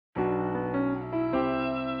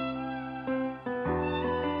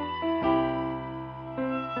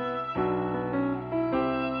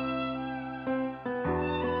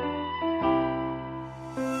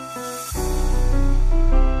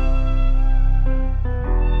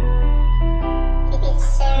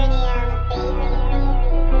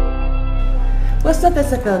What's up,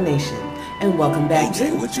 SFL Nation? And welcome back to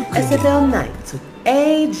SFL Nights with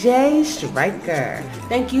AJ Striker.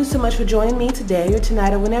 Thank you so much for joining me today or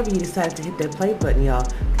tonight or whenever you decided to hit that play button, y'all.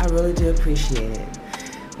 I really do appreciate it.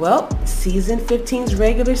 Well, season 15's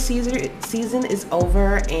regular season is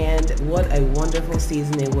over, and what a wonderful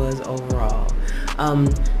season it was overall.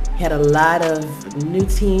 Had a lot of new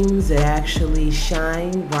teams that actually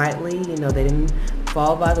shine brightly. You know, they didn't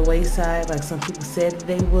fall by the wayside like some people said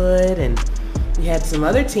they would, and you had some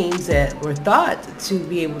other teams that were thought to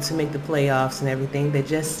be able to make the playoffs and everything that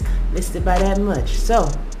just missed it by that much. So,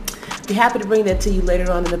 I'll be happy to bring that to you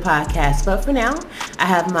later on in the podcast. But for now, I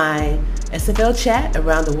have my SFL chat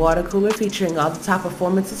around the water cooler featuring all the top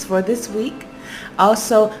performances for this week.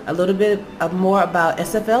 Also, a little bit more about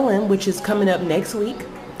SFLM, which is coming up next week.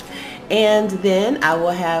 And then I will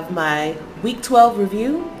have my Week 12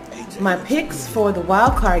 review, my picks for the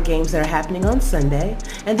wild card games that are happening on Sunday,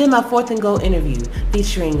 and then my fourth and goal interview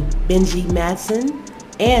featuring Benji Madsen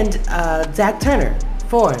and Zach Turner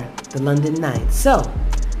for the London Knights. So,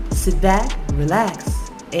 sit back, relax,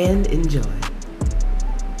 and enjoy.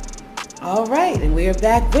 All right, and we are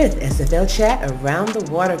back with SFL Chat around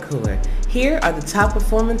the water cooler. Here are the top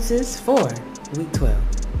performances for Week 12.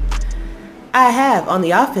 I have, on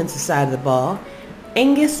the offensive side of the ball,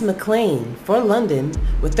 Angus McLean for London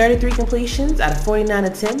with 33 completions out of 49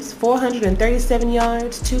 attempts, 437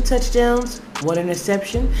 yards, 2 touchdowns, 1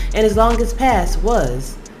 interception, and his longest pass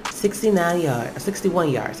was 61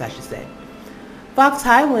 yards, I should say. Fox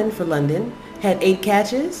Highland for London had 8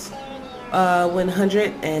 catches,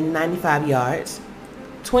 195 yards,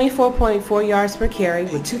 24.4 yards per carry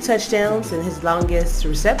with 2 touchdowns, and his longest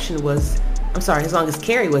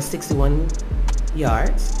carry was 61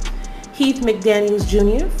 yards. Heath McDaniels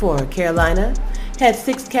Jr. for Carolina had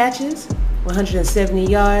 6 catches, 170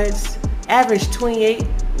 yards, averaged 28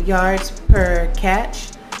 yards per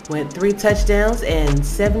catch, went 3 touchdowns, and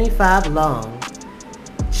 75 long.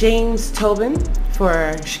 James Tobin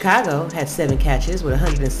for Chicago had 7 catches with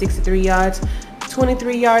 163 yards,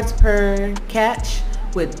 23 yards per catch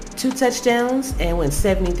with 2 touchdowns, and went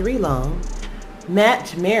 73 long.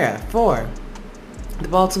 Matt Mara for the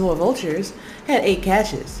Baltimore Vultures had 8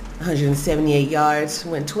 catches, 178 yards,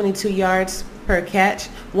 went 22 yards per catch,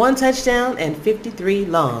 1 touchdown, and 53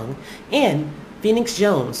 long. And Phoenix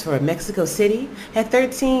Jones for Mexico City had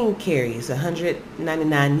 13 carries,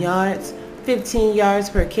 199 yards, 15 yards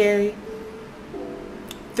per carry,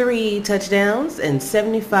 3 touchdowns, and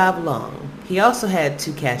 75 long. He also had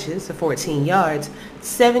 2 catches for 14 yards,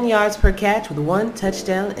 7 yards per catch with 1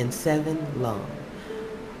 touchdown and 7 long.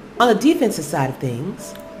 On the defensive side of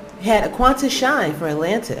things, we had Aquanta Shine for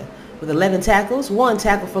Atlanta with 11 tackles, 1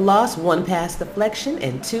 tackle for loss, 1 pass deflection,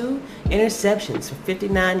 and 2 interceptions for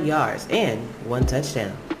 59 yards and 1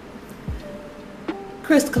 touchdown.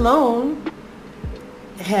 Chris Cologne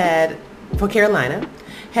for Carolina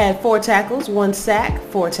had 4 tackles, 1 sack,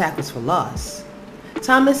 4 tackles for loss.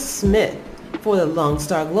 Thomas Smith for the Lone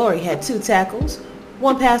Star Glory had 2 tackles,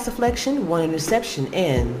 1 pass deflection, 1 interception,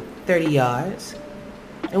 and 30 yards,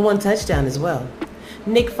 and 1 touchdown as well.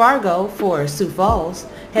 Nick Fargo for Sioux Falls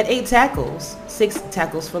had 8 tackles, 6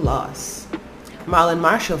 tackles for loss. Marlon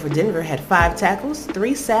Marshall for Denver had 5 tackles,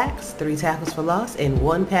 3 sacks, 3 tackles for loss, and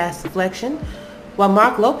 1 pass deflection, while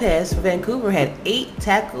Mark Lopez for Vancouver had 8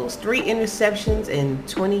 tackles, 3 interceptions, and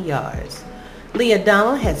 20 yards. Lee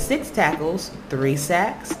Adama had 6 tackles, 3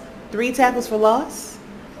 sacks, 3 tackles for loss.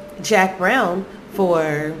 Lee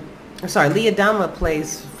Adama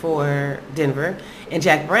plays for Denver, and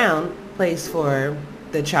Jack Brown plays for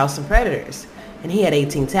the Charleston Predators, and he had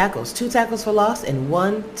 18 tackles, 2 tackles for loss, and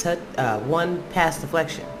 1 pass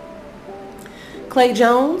deflection. Clay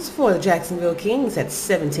Jones for the Jacksonville Kings had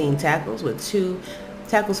 17 tackles with 2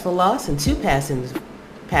 tackles for loss and 2 pass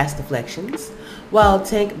deflections, while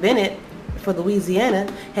Tank Bennett for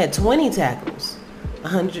Louisiana had 20 tackles,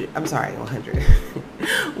 100,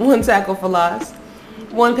 1 tackle for loss,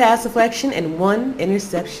 1 pass deflection, and 1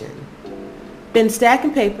 interception. Ben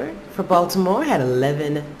Stackenpaper for Baltimore had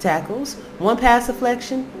 11 tackles, 1 pass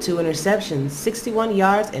deflection, 2 interceptions, 61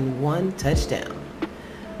 yards, and 1 touchdown.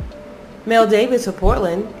 Mel Davis for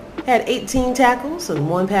Portland had 18 tackles and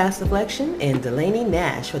 1 pass deflection, and Delaney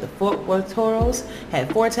Nash for the Fort Worth Toros had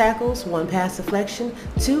 4 tackles, 1 pass deflection,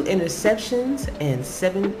 2 interceptions, and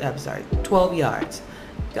 12 yards.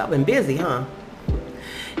 Y'all been busy, huh?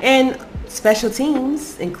 And special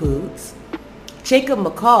teams includes Jacob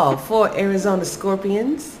McCall for Arizona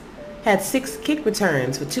Scorpions had 6 kick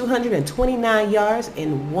returns for 229 yards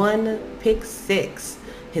and 1 pick six.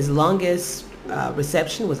 His longest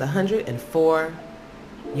reception was 104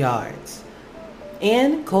 yards.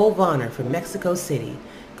 and Cole Varner from Mexico City,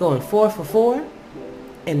 going 4 for 4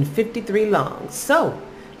 and 53 longs. So,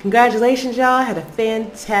 congratulations, y'all. Had a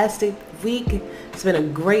fantastic week. It's been a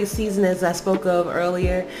great season, as I spoke of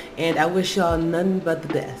earlier, and I wish y'all nothing but the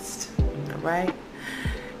best. All right?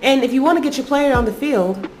 And if you want to get your player on the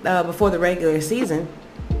field before the regular season,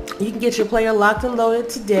 you can get your player locked and loaded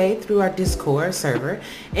today through our Discord server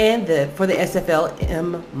and for the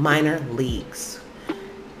SFLM minor leagues.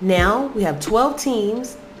 Now we have 12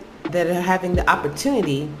 teams that are having the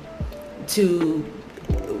opportunity to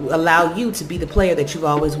allow you to be the player that you've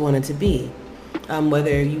always wanted to be.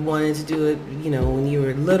 Whether you wanted to do it, when you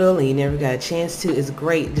were little and you never got a chance to, it's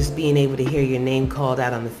great just being able to hear your name called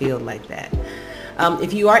out on the field like that.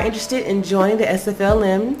 If you are interested in joining the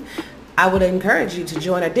SFLM, I would encourage you to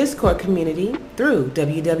join our Discord community through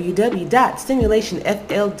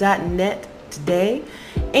www.simulationfl.net today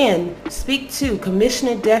and speak to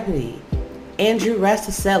Commissioner Deputy Andrew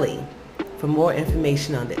Rasticelli for more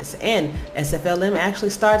information on this. And SFLM actually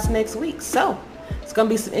starts next week, so it's going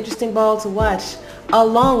to be some interesting ball to watch,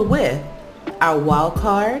 along with our wild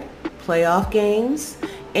card, playoff games,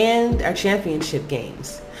 and our championship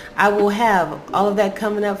games. I will have all of that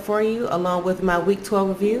coming up for you, along with my Week 12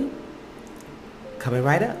 review coming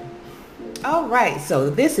right up. All right,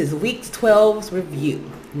 so this is Week 12's review.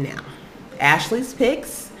 Now, Ashley's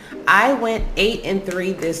picks. I went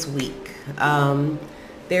 8-3 this week.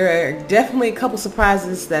 There are definitely a couple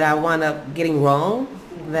surprises that I wound up getting wrong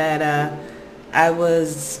that I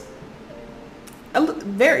was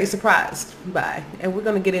very surprised by, and we're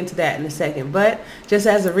going to get into that in a second. But just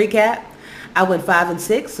as a recap, I went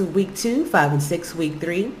 5-6 week 2, 5-6 week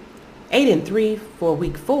 3, 8-3 for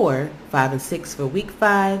week 4, 5-6 for week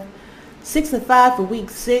 5, 6-5 for week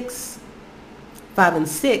 6,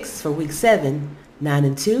 5-6 for week 7,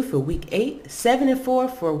 9-2 for week 8,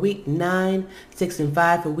 7-4 for week 9,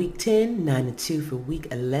 6-5 for week 10, 9-2 for week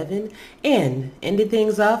 11, and ended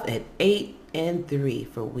things off at 8-3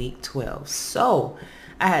 for week 12. So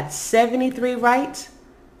I had 73 right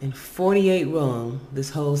and 48 wrong this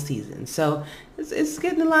whole season. So it's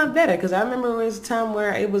getting a lot better, because I remember there was a time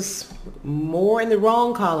where it was more in the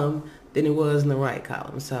wrong column than it was in the right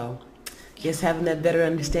column. So just having that better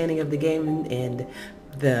understanding of the game and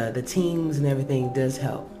the teams and everything does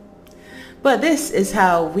help. But this is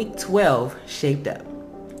how week 12 shaped up.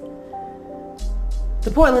 The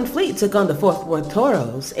Portland Fleet took on the Fort Worth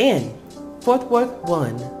Toros, and Fort Worth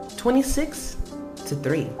won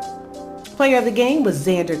 26-3. Player of the game was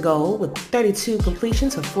Xander Gold with 32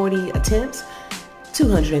 completions for 40 attempts,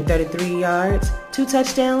 233 yards, 2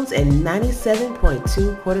 touchdowns, and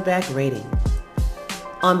 97.2 quarterback rating.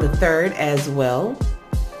 On the third as well,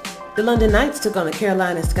 the London Knights took on the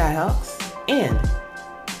Carolina Skyhawks, and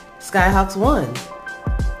Skyhawks won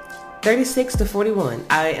 36-41.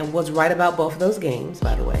 I was right about both of those games,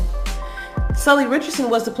 by the way. Sully Richardson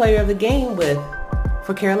was the player of the game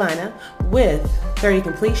for Carolina with 30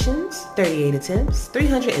 completions, 38 attempts,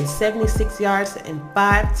 376 yards, and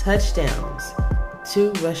 5 touchdowns,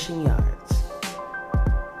 2 rushing yards.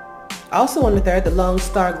 Also on the third, the Lone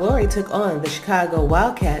Star Glory took on the Chicago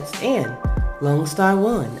Wildcats, and Lone Star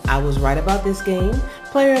won. I was right about this game.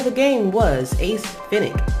 Player of the game was Ace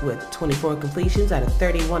Finnick with 24 completions out of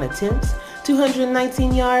 31 attempts,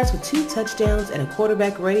 219 yards with 2 touchdowns, and a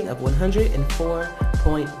quarterback rating of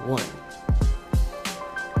 104.1.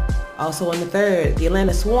 Also on the third, the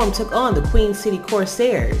Atlanta Swarm took on the Queen City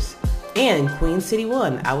Corsairs, and Queen City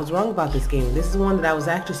won. I was wrong about this game. This is one that I was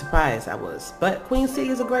actually surprised I was. But Queen City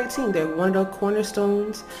is a great team. They're one of the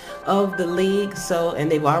cornerstones of the league,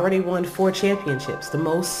 and they've already won 4 championships, the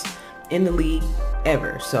most in the league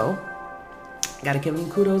ever. So, gotta give them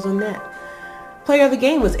kudos on that. Player of the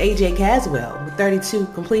game was AJ Caswell with 32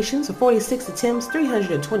 completions for 46 attempts,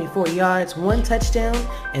 324 yards, 1 touchdown,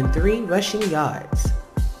 and 3 rushing yards.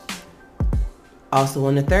 Also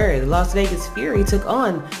on the third, the Las Vegas Fury took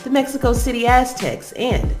on the Mexico City Aztecs,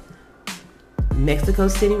 and Mexico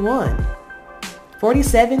City won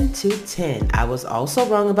 47-10. I was also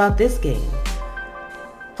wrong about this game.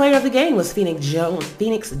 Player of the game was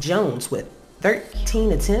Phoenix Jones with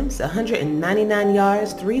 13 attempts, 199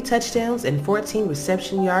 yards, 3 touchdowns, and 14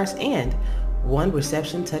 reception yards, and 1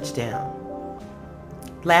 reception touchdown.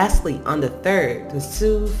 Lastly, on the third, the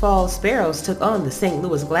Sioux Falls Sparrows took on the St.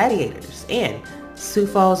 Louis Gladiators, and Sioux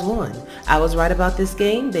Falls won. I was right about this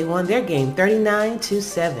game. They won their game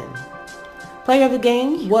 39-7. Player of the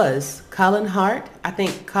game was Colin Hart. I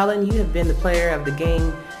think, Colin, you have been the player of the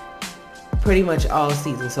game pretty much all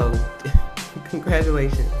season, so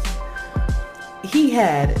congratulations. He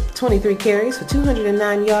had 23 carries for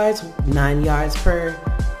 209 yards, 9 yards per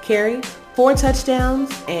carry, 4 touchdowns,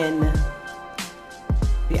 and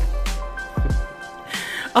yeah.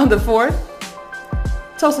 On the 4th,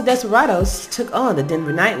 Tulsa Desperados took on the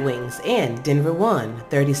Denver Nightwings, and Denver won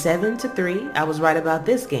 37-3. I was right about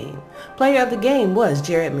this game. Player of the game was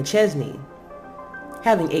Jared McChesney,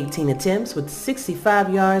 having 18 attempts with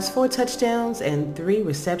 65 yards, 4 touchdowns, and 3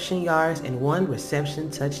 reception yards and 1 reception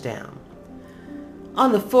touchdown.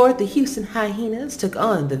 On the 4th, the Houston Hyenas took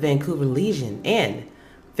on the Vancouver Legion, and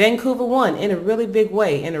Vancouver won in a really big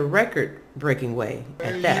way, in a record-breaking way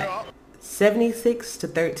at that,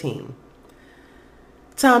 76-13.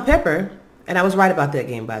 Tom Pepper, and I was right about that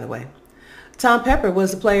game, by the way. Tom Pepper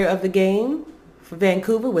was the player of the game for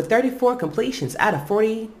Vancouver with 34 completions out of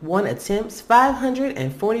 41 attempts,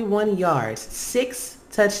 541 yards, 6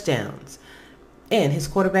 touchdowns. And his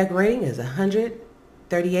quarterback rating is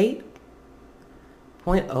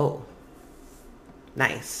 138.0.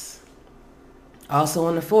 Nice. Also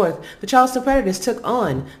on the 4th, the Charleston Predators took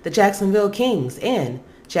on the Jacksonville Kings, and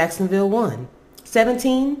Jacksonville won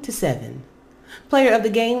 17-7. Player of the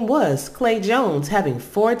game was Clay Jones, having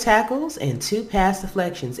 4 tackles and 2 pass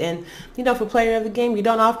deflections. And, you know, for player of the game, you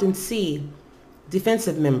don't often see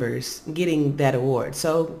defensive members getting that award.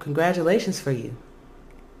 So congratulations for you.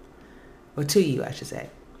 Or to you, I should say.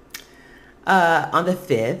 On the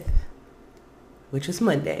 5th, which was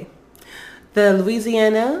Monday, the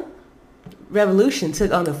Louisiana Revolution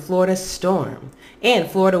took on the Florida Storm.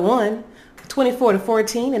 And Florida won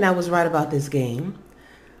 24-14, and I was right about this game.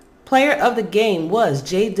 Player of the game was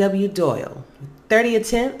J.W. Doyle. 30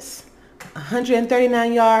 attempts,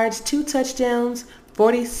 139 yards, 2 touchdowns,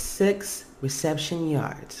 46 reception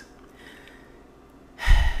yards.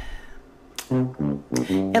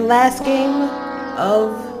 And last game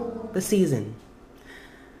of the season,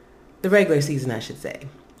 the regular season I should say,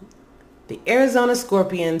 the Arizona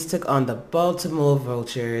Scorpions took on the Baltimore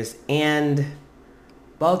Vultures, and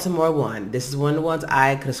Baltimore won. This is one of the ones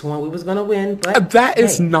I could have sworn we was going to win. But that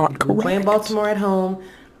is not correct. We're playing Baltimore at home.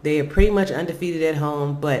 They are pretty much undefeated at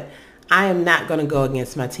home, but I am not going to go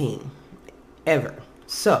against my team, ever.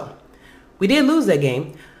 So, we did lose that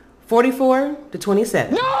game,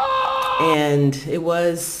 44-27. No! And it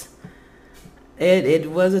was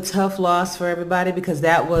a tough loss for everybody, because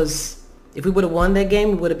that was, if we would have won that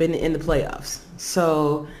game, we would have been in the playoffs.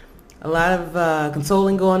 So, a lot of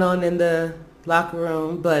consoling going on in the locker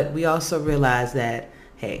room, but we also realized that,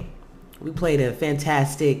 hey, we played a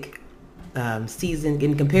fantastic season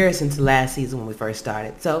in comparison to last season when we first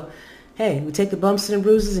started. So, hey, we take the bumps and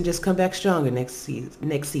bruises and just come back stronger next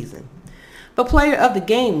season. But player of the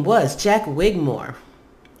game was Jack Wigmore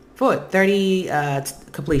for 30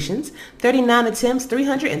 completions, 39 attempts,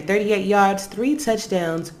 338 yards, 3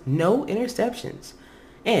 touchdowns, no interceptions,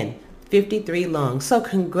 and 53 longs. So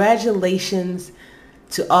congratulations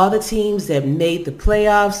to all the teams that made the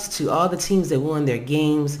playoffs, to all the teams that won their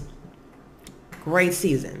games. Great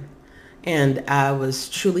season. And I was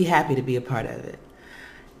truly happy to be a part of it.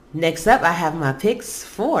 Next up, I have my picks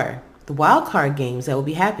for the wild card games that will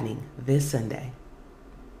be happening this Sunday.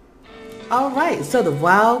 All right, so the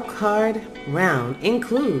wild card round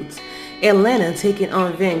includes Atlanta taking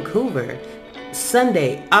on Vancouver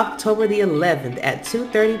Sunday, October the 11th at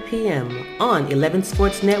 2:30 p.m. on 11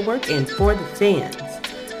 Sports Network and For the Fans.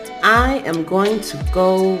 I am going to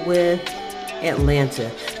go with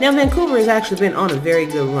Atlanta. Now, Vancouver has actually been on a very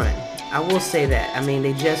good run. I will say that. I mean,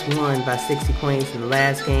 they just won by 60 points in the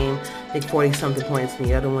last game. I think 40-something points in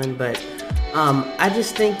the other one. But I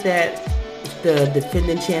just think that the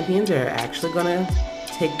defending champions are actually going to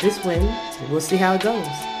take this win. We'll see how it goes.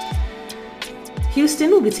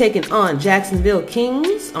 Houston will be taking on Jacksonville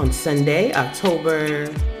Kings on Sunday, October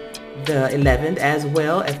the 11th as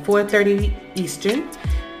well at 4:30 Eastern.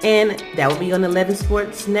 And that will be on 11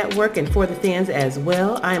 Sports Network and For the Fans as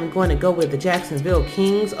well. I am going to go with the Jacksonville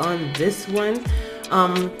Kings on this one.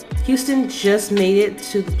 Houston just made it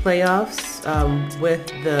to the playoffs with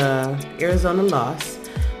the Arizona loss.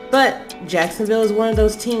 But Jacksonville is one of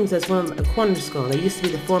those teams that's one of a cornerstone. They used to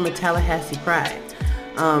be the former Tallahassee Pride.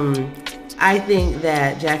 I think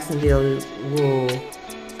that Jacksonville will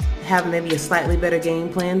have maybe a slightly better game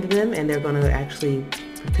plan than them, and they're going to actually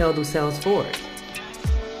propel themselves forward.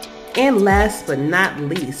 And last but not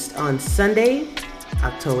least, on Sunday,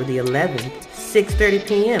 October the 11th, 6:30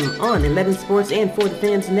 p.m. on 11 Sports and For the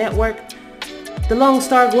Fans Network, the Lone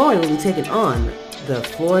Star Glory will be taking on the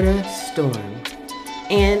Florida Storm.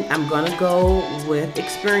 And I'm going to go with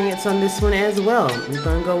experience on this one as well. I'm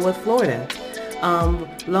going to go with Florida.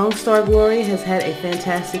 Lone Star Glory has had a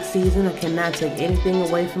fantastic season. I cannot take anything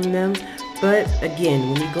away from them. But again,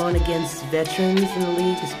 when you're going against veterans in the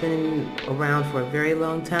league who's been around for a very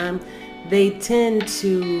long time, they tend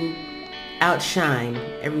to outshine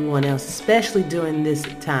everyone else, especially during this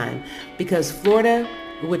time, because Florida,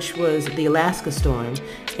 which was the Alaska Storm,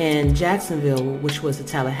 and Jacksonville, which was the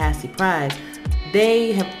Tallahassee Pride,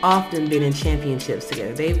 they have often been in championships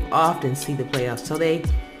together. They've often seen the playoffs. So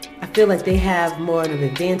I feel like they have more of an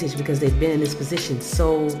advantage because they've been in this position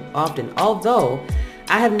so often. Although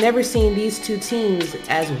I have never seen these two teams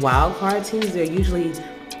as wild card teams. They're usually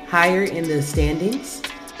higher in the standings.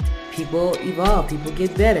 People evolve, people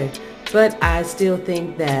get better. But I still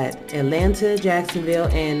think that Atlanta, Jacksonville,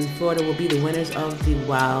 and Florida will be the winners of the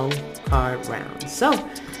wild card round. So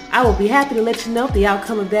I will be happy to let you know the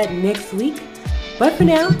outcome of that next week. But for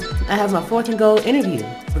now, I have my fourth and goal interview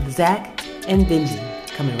with Zach and Benji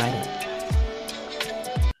coming right up.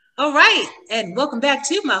 All right, and welcome back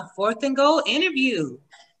to my fourth and goal interview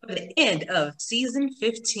for the end of season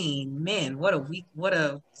 15. Man, what a week, what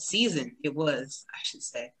a season it was, I should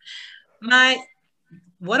say.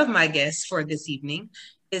 One of my guests for this evening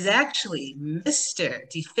is actually Mr.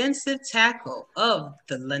 Defensive Tackle of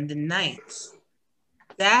the London Knights,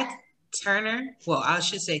 Zach Turner. Well, I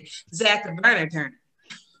should say Zach the Burner Turner.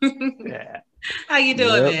 Yeah. How you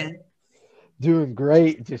doing, man? Doing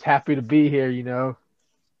great. Just happy to be here, you know.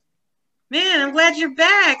 Man, I'm glad you're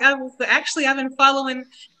back. I've been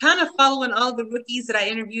kind of following all the rookies that I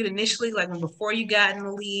interviewed initially, like before you got in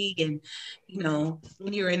the league, and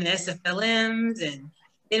when you were in the SFLMs, and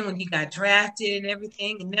then when you got drafted and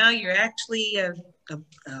everything, and now you're actually a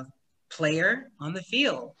player on the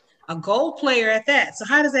field, a goal player at that. So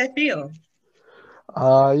how does that feel?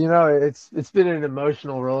 It's been an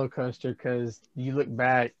emotional roller coaster because you look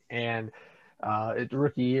back and it's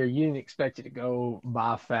rookie year, you didn't expect it to go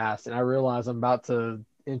by fast, and I realize I'm about to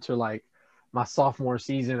enter like my sophomore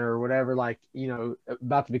season or whatever,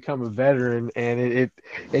 about to become a veteran, and it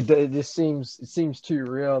just seems too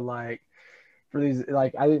real. Like for these,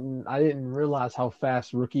 like I didn't realize how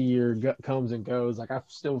fast rookie year comes and goes. Like I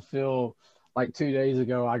still feel like 2 days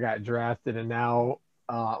ago I got drafted, and now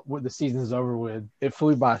when the season's over with, it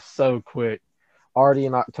flew by so quick. Already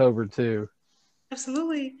in October too.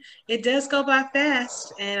 Absolutely, it does go by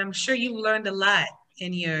fast, and I'm sure you learned a lot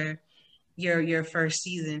in your first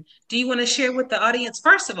season. Do you want to share with the audience?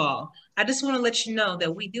 First of all, I just want to let you know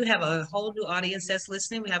that we do have a whole new audience that's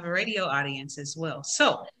listening. We have a radio audience as well.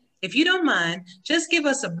 So if you don't mind, just give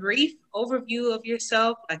us a brief overview of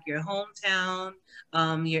yourself, like your hometown,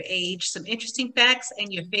 your age, some interesting facts,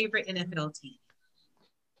 and your favorite NFL team.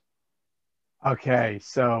 Okay,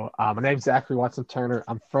 so my name's Zachary Watson Turner.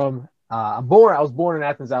 I was born in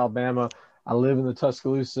Athens, Alabama. I live in the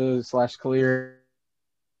Tuscaloosa / Clear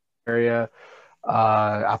area.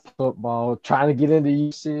 I play football, trying to get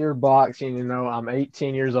into senior boxing. I'm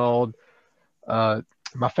 18 years old.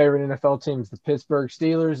 My favorite NFL team is the Pittsburgh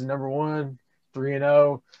Steelers, number one,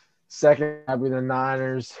 3-0. Second, I'd be the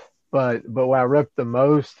Niners. But what I rep the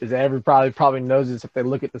most is everybody probably knows this if they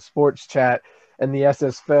look at the sports chat and the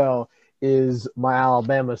SSFL is my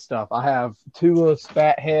Alabama stuff. I have Tua's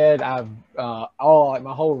fat head. I've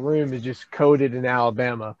my whole room is just coated in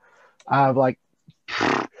Alabama. I have like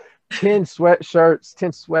 10 sweatshirts,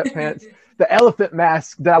 10 sweatpants. The elephant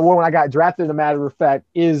mask that I wore when I got drafted, as a matter of fact,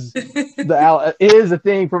 is a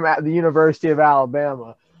thing from the University of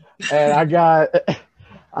Alabama. And I got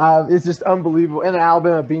it's just unbelievable. And an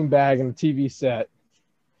Alabama beanbag and a TV set.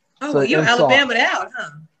 Oh, so you're Alabama out, huh?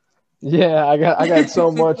 Yeah, I got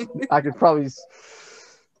so much. I could probably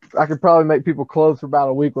make people clothes for about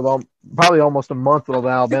a week with probably almost a month with all the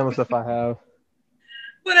Alabama stuff I have.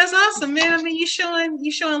 Well, that's awesome, man. I mean, you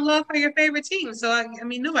showing love for your favorite team, so I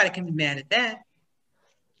mean, nobody can be mad at that.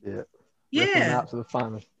 Yeah, yeah. Out to the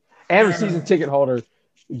finals, and a season ticket holder.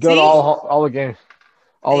 Go to all the games,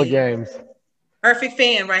 the games. Perfect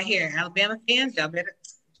fan right here, Alabama fans. Y'all better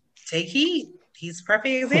take heed. He's a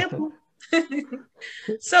perfect example.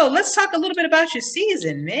 So let's talk a little bit about your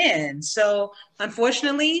season, man. So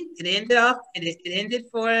unfortunately, it ended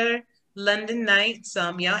for London Knights.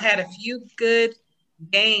 Y'all had a few good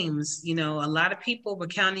games. A lot of people were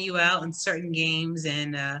counting you out in certain games,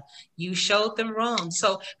 and you showed them wrong.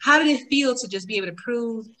 So how did it feel to just be able to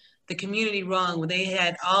prove the community wrong when they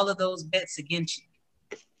had all of those bets against you?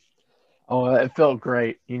 Oh, it felt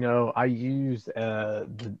great. I used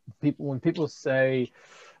when people say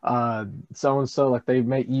so and so, like they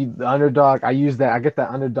make you the underdog. I use that. I get that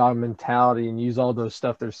underdog mentality and use all those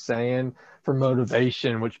stuff they're saying for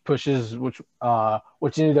motivation, which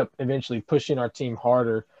ended up eventually pushing our team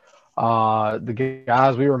harder. The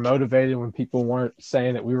guys, we were motivated when people weren't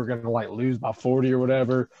saying that we were going to like lose by 40 or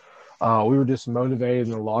whatever. We were just motivated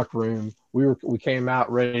in the locker room. We came out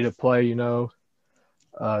ready to play,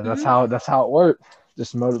 That's how it worked.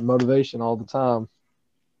 Just motivation all the time.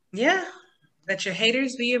 Yeah. Let your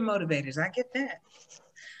haters be your motivators. I get that.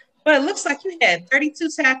 But it looks like you had 32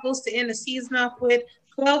 tackles to end the season off with,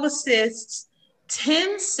 12 assists,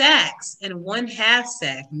 10 sacks, and 1/2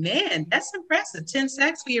 sack. Man, that's impressive. 10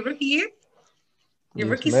 sacks for your rookie year? Your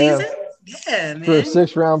Yes, rookie ma'am. season? Yeah, For a man.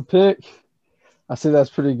 6th-round pick, I say that's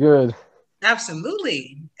pretty good.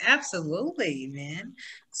 Absolutely. Absolutely, man.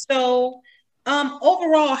 So,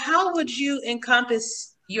 overall, how would you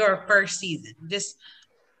encompass your first season? Just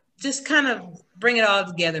kind of bring it all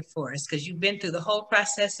together for us, because you've been through the whole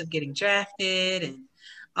process of getting drafted and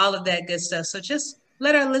all of that good stuff. So just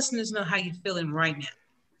let our listeners know how you're feeling right now.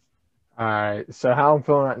 All right. So how I'm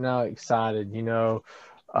feeling right now, excited. You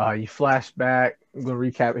flash back. I'm gonna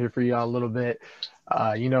recap here for y'all a little bit.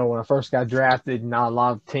 When I first got drafted, not a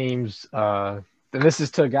lot of teams. And this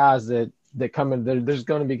is to guys that come in. There's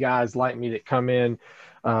going to be guys like me that come in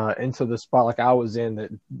into the spot like I was in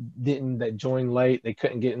that joined late. They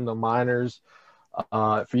couldn't get in the minors.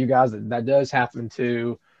 For you guys that does happen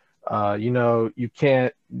to, you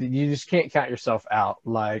just can't count yourself out.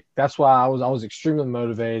 Like that's why I was extremely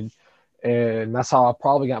motivated. And that's how I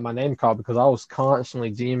probably got my name called, because I was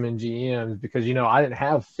constantly DMing GMs because, I didn't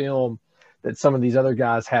have film that some of these other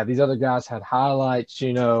guys had. These other guys had highlights,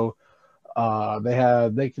 they could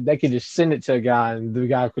just send it to a guy and the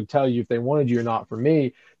guy could tell you if they wanted you or not. For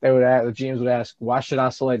me, the GMs would ask, why should I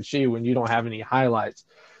select you when you don't have any highlights?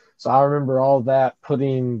 So I remember all that,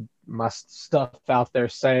 putting my stuff out there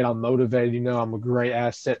saying I'm motivated, I'm a great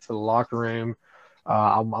asset to the locker room.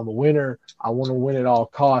 I'm a winner. I want to win at all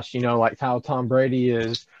costs, like how Tom Brady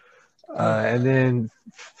is. And then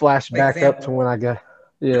flashback to when I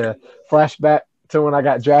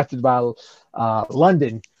got drafted by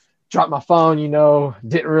London. Dropped my phone,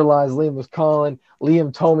 didn't realize Liam was calling.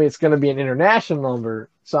 Liam told me it's going to be an international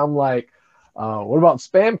number. So I'm like, what about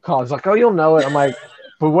spam calls? He's like, oh, you'll know it. I'm like,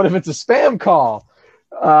 but what if it's a spam call?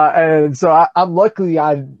 And so I'm luckily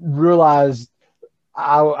I realized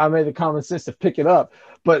I made the common sense to pick it up,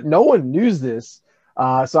 but no one knew this.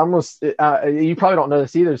 So I'm gonna. You probably don't know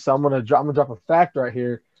this either. So I'm gonna drop a fact right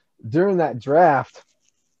here. During that draft,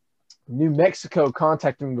 New Mexico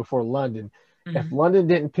contacted me before London. Mm-hmm. If London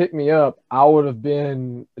didn't pick me up, I would have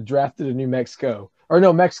been drafted to New Mexico, or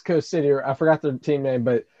no, Mexico City. Or I forgot their team name,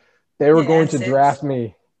 but they were going to draft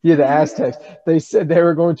me. Yeah, the Aztecs. They said they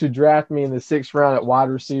were going to draft me in the 6th round at wide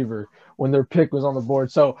receiver when their pick was on the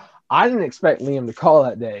board. So I didn't expect Liam to call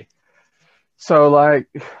that day. So,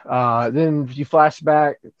 then you flash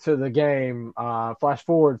back to the game, flash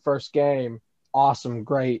forward, first game, awesome,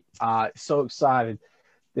 great, so excited.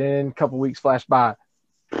 Then a couple weeks flash by.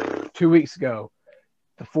 2 weeks ago,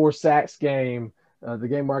 the 4 sacks game, the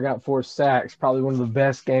game where I got 4 sacks, probably one of the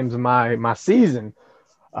best games of my season.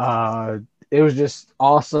 It was just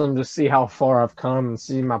awesome to see how far I've come and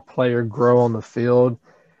see my player grow on the field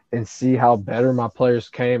and see how better my players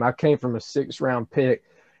came. I came from a 6th-round pick,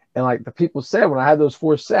 and like the people said, when I had those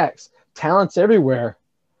 4 sacks, talent's everywhere.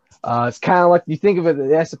 It's kind of like you think of it, the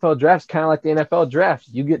SFL draft is kind of like the NFL draft.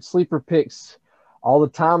 You get sleeper picks all the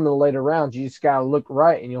time in the later rounds. You just got to look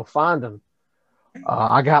right and you'll find them.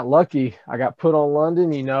 I got lucky. I got put on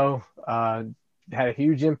London, had a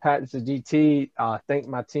huge impact as a DT. Thank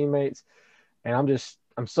my teammates. And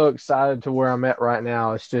I'm so excited to where I'm at right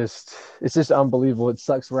now. It's just unbelievable. It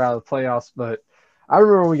sucks we're out of the playoffs, but I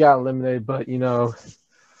remember we got eliminated, but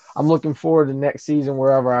I'm looking forward to next season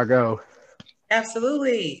wherever I go.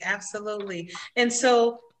 Absolutely. Absolutely. And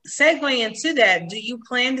so segueing into that, do you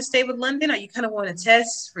plan to stay with London, or you kind of want to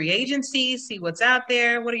test free agency, see what's out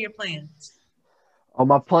there? What are your plans? On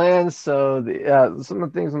my plans, so some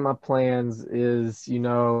of the things in my plans is,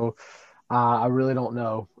 I really don't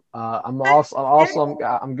know. I'm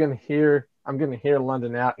gonna hear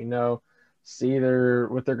London out, see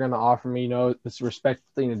what they're gonna offer me. It's a respectful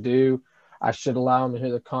thing to do. I should allow them to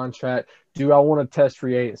hear the contract. Do I want to test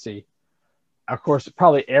free agency? Of course,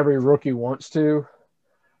 probably every rookie wants to,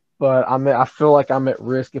 but I feel like I'm at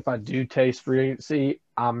risk if I do taste free agency.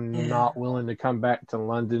 I'm not willing to come back to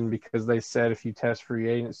London because they said if you test free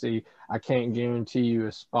agency, I can't guarantee you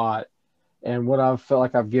a spot. And what I felt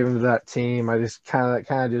like I've given to that team, I just kind of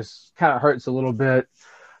hurts a little bit.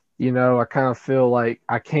 I kind of feel like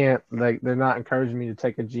I can't, like they're not encouraging me to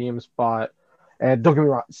take a GM spot. And don't get me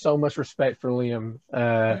wrong, so much respect for Liam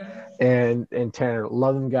and Tanner.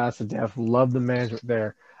 Love them guys to death. Love the management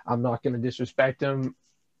there. I'm not going to disrespect them.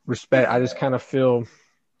 Respect. I just kind of feel,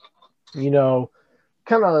 kind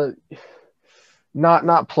of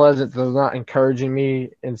not pleasant. They're not encouraging me.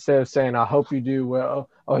 Instead of saying, I hope you do well.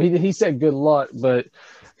 Oh, he said good luck, but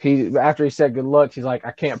after he said good luck, he's like,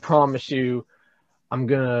 I can't promise you I'm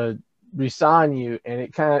gonna resign you.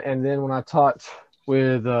 And then when I talked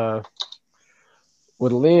with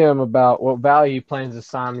Liam about what value he plans to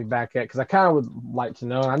sign me back at, because I kind of would like to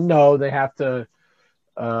know. I know they have to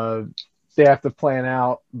plan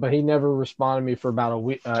out, but he never responded to me for about a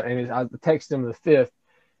week. And I texted him the 5th,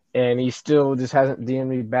 and he still just hasn't DM'd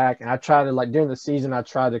me back. And I tried to, like, during the season, I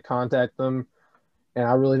tried to contact them, and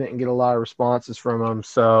I really didn't get a lot of responses from them.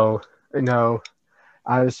 So,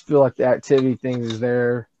 I just feel like the activity thing is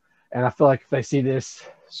there. And I feel like if they see this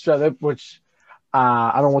straight up, which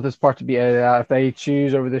I don't want this part to be edited out. If they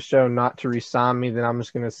choose over this show not to re-sign me, then I'm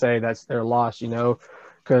just going to say that's their loss,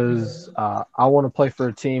 because I want to play for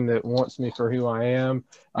a team that wants me for who I am,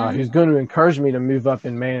 who's going to encourage me to move up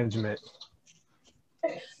in management.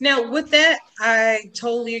 Now, with that, I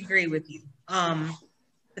totally agree with you.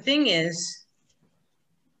 The thing is,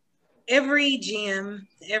 every GM,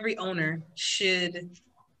 every owner should,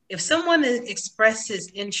 if someone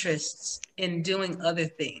expresses interests in doing other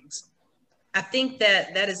things, I think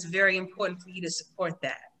that is very important for you to support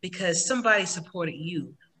that, because somebody supported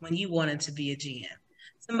you when you wanted to be a GM.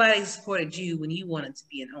 Somebody supported you when you wanted to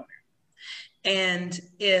be an owner. And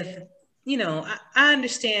if, I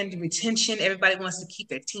understand retention, everybody wants to keep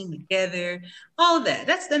their team together, all of that.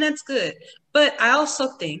 That's good. But I also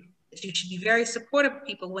think that you should be very supportive of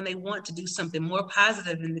people when they want to do something more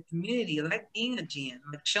positive in the community, like being a GM,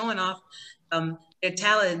 like showing off their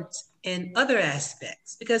talents in other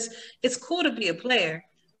aspects, because it's cool to be a player,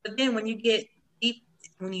 but then when you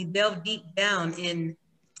delve deep down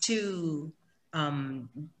into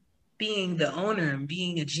being the owner and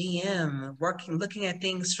being a GM, looking at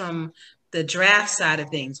things from the draft side of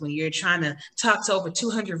things, when you're trying to talk to over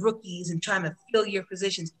 200 rookies and trying to fill your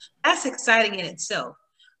positions, that's exciting in itself.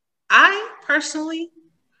 I personally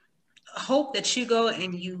hope that you go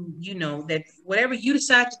and you know that whatever you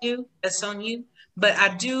decide to do, that's on you. But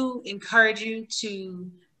I do encourage you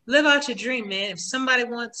to live out your dream, man. If somebody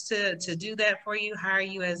wants to do that for you, hire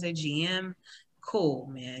you as a GM, cool,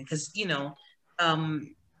 man. Because,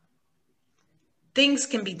 things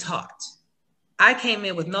can be taught. I came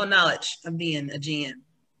in with no knowledge of being a GM,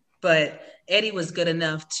 but Eddie was good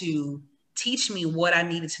enough to teach me what I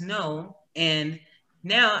needed to know. And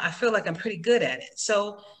now I feel like I'm pretty good at it.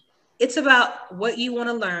 So it's about what you want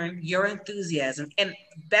to learn, your enthusiasm. And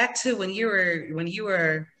back to when you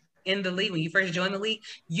were in the league, when you first joined the league,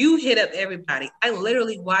 you hit up everybody. I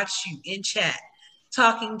literally watched you in chat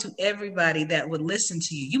talking to everybody that would listen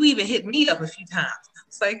to you. You even hit me up a few times.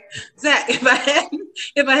 It's like, Zach, if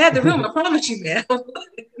I had the room, I promise you, man.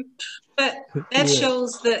 But that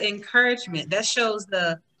shows the encouragement. That shows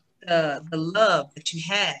the love that you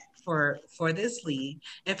had for this league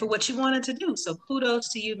and for what you wanted to do. So kudos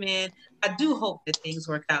to you, man. I do hope that things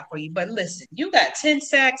work out for you. But listen, you got 10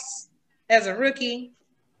 sacks as a rookie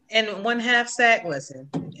and 1/2 sack. Listen,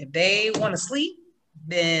 if they want to sleep,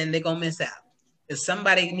 then they're gonna miss out. Because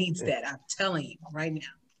somebody needs that. I'm telling you right now.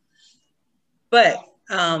 But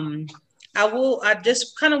I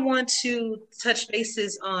just kind of want to touch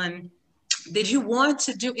bases on, did you want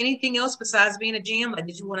to do anything else besides being a GM? Like,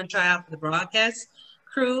 did you want to try out for the broadcast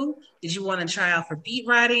crew? Did you want to try out for beat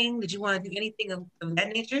writing? Did you want to do anything of that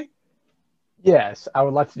nature? Yes, I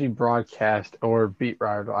would like to do broadcast or beat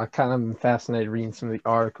writer. I kind of am fascinated reading some of the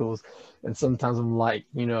articles, and sometimes I'm like,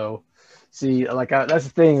 see, like that's the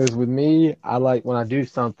thing is with me, I like when I do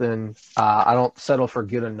something, I don't settle for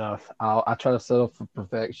good enough. I try to settle for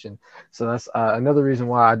perfection. So that's another reason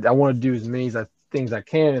why I want to do as many things I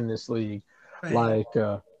can in this league, right.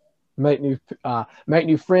 Like make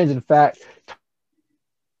new friends. In fact,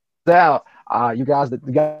 you guys,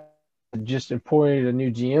 the guy just appointed a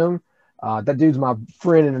new GM. That dude's my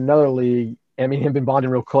friend in another league. I mean, him been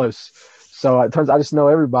bonding real close. So it turns out I just know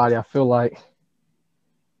everybody. I feel like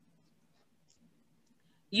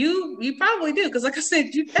you probably do, because like I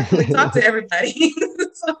said, you definitely talk to everybody.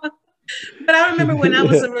 So, but I remember when I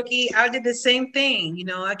was a rookie, I did the same thing.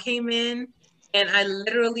 I came in and I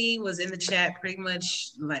literally was in the chat pretty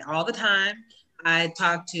much like all the time. I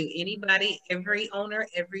talked to anybody, every owner,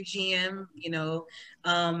 every GM,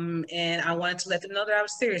 and I wanted to let them know that I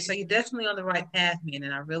was serious. So you're definitely on the right path, man.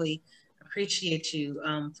 And I really appreciate you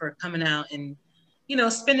for coming out and,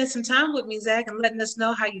 spending some time with me, Zach, and letting us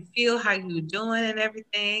know how you feel, how you're doing and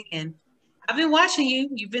everything. And I've been watching you.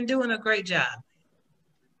 You've been doing a great job.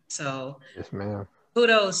 So yes, ma'am.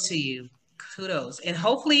 Kudos to you. Kudos. And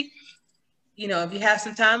hopefully, if you have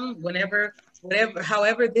some time,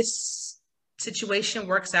 however this situation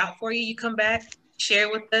works out for you, you come back, share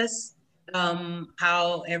with us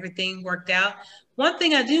how everything worked out. One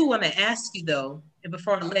thing I do want to ask you though, and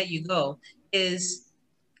before I let you go, is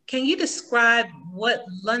can you describe what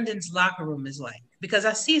London's locker room is like? Because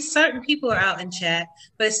I see certain people are out in chat,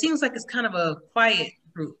 but it seems like it's kind of a quiet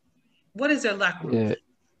group. What is their locker room Yeah, like?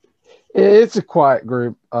 it's a quiet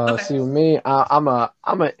group. Okay. See, with me, I'm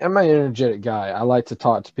an energetic guy. I like to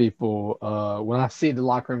talk to people. When I see the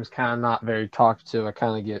locker room is kind of not very talkative, I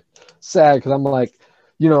kind of get sad because I'm like,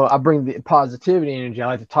 I bring the positivity energy. I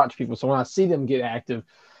like to talk to people. So when I see them get active,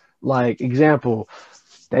 like example,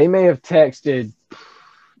 they may have texted,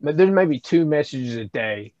 but there's maybe 2 messages a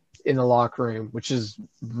day in the locker room, which is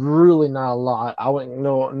really not a lot. I wouldn't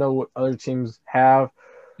know what other teams have.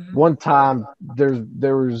 Mhm. One time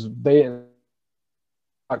there was they didn't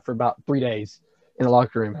talk for about 3 days in the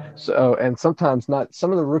locker room. So and sometimes not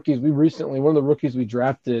some of the rookies one of the rookies we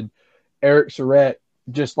drafted, Eric Surratt,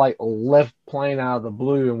 just like left playing out of the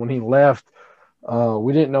blue. And when he left,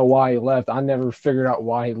 we didn't know why he left. I never figured out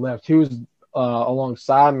why he left. He was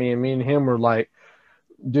alongside me, and me and him were like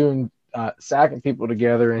doing sacking people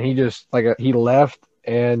together, and he just he left,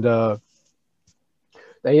 and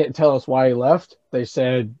they didn't tell us why he left. They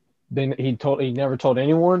said then he never told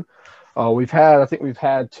anyone. I think we've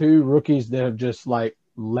had 2 rookies that have just like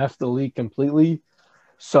left the league completely.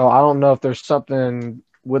 So I don't know if there's something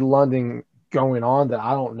with London going on that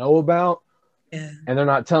I don't know about, Yeah. and they're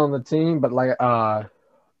not telling the team. But at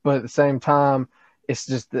the same time, it's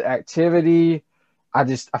just the activity. I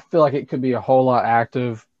feel like it could be a whole lot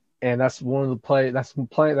active, and that's one of the play. That's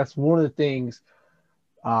one of the things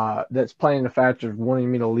that's playing the factor of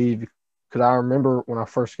wanting me to leave. Because I remember when I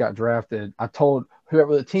first got drafted, I told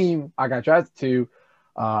whoever the team I got drafted to,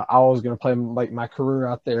 I was going to play like my career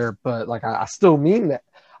out there. But like I still mean that.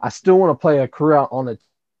 I still want to play a career out on a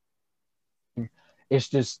team.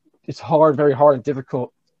 It's hard, very hard and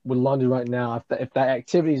difficult with London right now. If that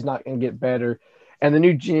activity is not going to get better, and the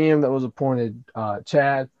new GM that was appointed,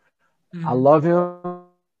 Chad, I Mhm. love him,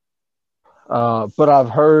 but I've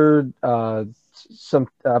heard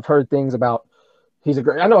things about he's a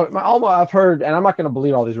great. I know I've heard, and I'm not going to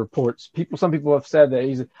believe all these reports. Some people have said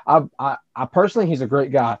that I personally he's a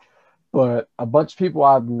great guy, but a bunch of people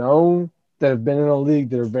I've known that have been in the league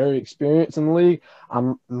that are very experienced in the league.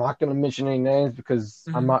 I'm not going to mention any names because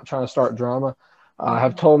I'm Mhm. not trying to start drama.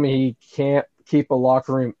 Have Mhm. told me he can't keep a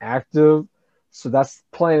locker room active. So that's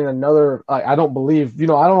playing another. I don't believe, I'm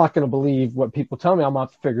not going to believe what people tell me. I'm going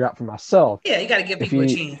to have to figure out for myself. Yeah, you got to give If people a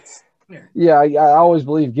he, chance. Yeah. yeah, I always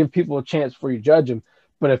believe give people a chance before you judge them.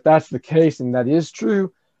 But if that's the case and that is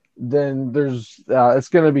true, then it's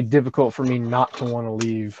going to be difficult for me not to want to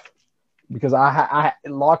leave because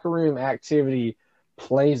locker room activity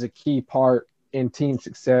plays a key part in team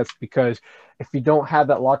success because if you don't have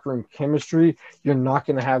that locker room chemistry, you're not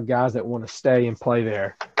going to have guys that want to stay and play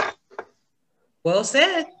there. Well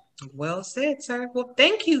said. Well said, sir. Well,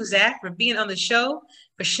 thank you, Zach, for being on the show,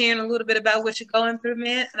 for sharing a little bit about what you're going through,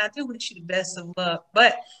 man. And I do wish you the best of luck.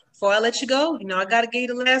 But before I let you go, I got to give you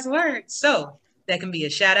the last word. So that can be a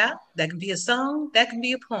shout out, that can be a song, that can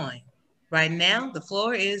be a poem. Right now, the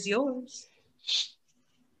floor is yours.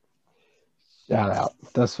 Shout out.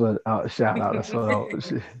 That's what. Shout out. That's what.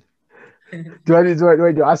 Do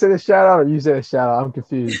I say the shout out or you say the shout out? I'm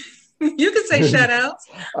confused. You can say shout outs,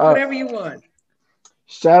 uh, whatever you want.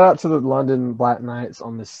 Shout out to the London Black Knights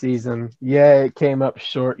on this season. Yeah, it came up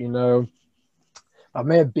short. Man,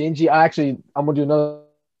 Benji. I'm gonna do another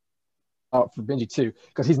out for Benji too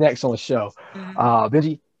because he's next on the show. Mhm.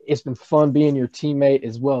 Benji, it's been fun being your teammate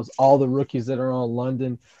as well as all the rookies that are on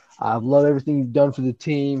London. I love everything you've done for the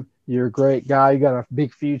team. You're a great guy. You got a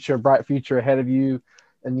big future, bright future ahead of you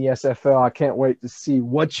in the SFL. I can't wait to see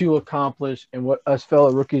what you accomplish and what us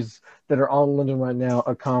fellow rookies that are on London right now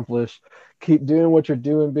accomplish. Keep doing what you're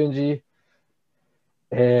doing, Benji,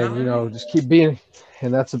 All and right. just keep being.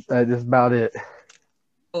 And that's about it.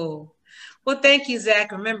 Cool. Well, thank you,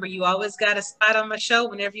 Zach. Remember, you always got a spot on my show.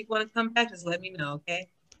 Whenever you want to come back, just let me know, okay?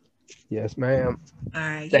 Yes, ma'am. All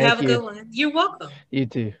right. You have Thank a you. good one. You're welcome. You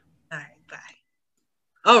too. All right. Bye.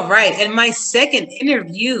 All right. And my second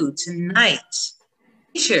interview tonight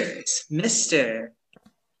features Mr.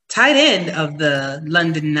 Tight end of the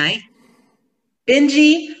London Knight,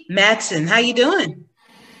 Benji Matson. How you doing?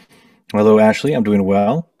 Hello, Ashley. I'm doing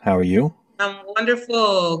well. How are you? I'm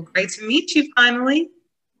wonderful. Great to meet you finally.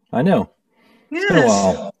 I know. It's been a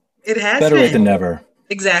Yes, while. it has Better late than been. never.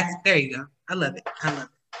 Exactly. There you go. I love it. I love it.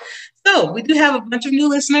 So we do have a bunch of new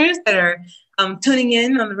listeners that are tuning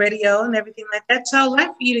in on the radio and everything like that. So I'd like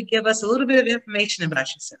for you to give us a little bit of information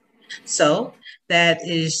about yourself. So that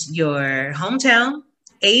is your hometown,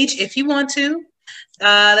 age if you want to.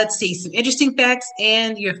 Let's see, some interesting facts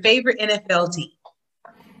and your favorite NFL team.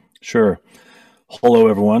 Sure. Hello,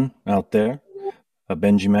 everyone out there.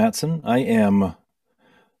 Benji Matson. I am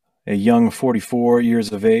a young 44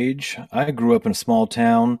 years of age. I grew up in a small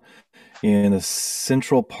town in the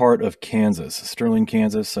central part of Kansas, Sterling,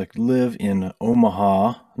 Kansas. I live in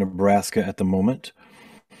Omaha, Nebraska at the moment.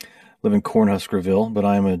 Live in Cornhuskerville, but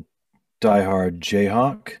I'm a diehard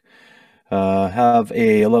Jayhawk. Have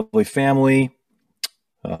a lovely family,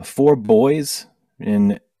 4 boys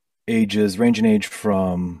ranging age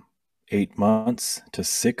from 8 months to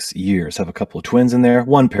 6 years. Have a couple of twins in there.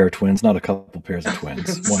 1 pair of twins, not a couple pairs of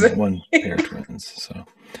twins. one pair of twins. So,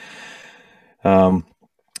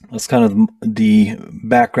 that's kind of the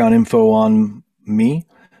background info on me.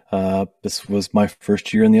 This was my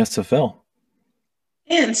first year in the SFL.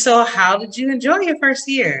 And so how did you enjoy your first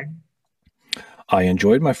year? I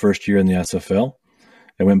enjoyed my first year in the SFL.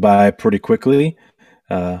 It went by pretty quickly.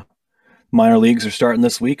 Minor leagues are starting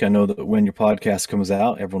this week. I know that when your podcast comes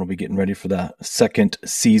out, everyone will be getting ready for the second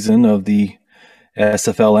season of the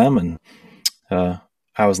SFLM. And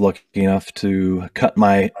I was lucky enough to cut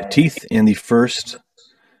my teeth in the first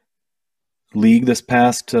league this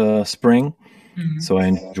past spring. Mm-hmm. So I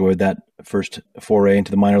enjoyed that first foray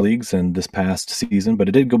into the minor leagues and this past season, but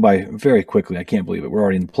it did go by very quickly. I can't believe it. We're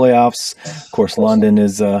already in the playoffs. Of course, London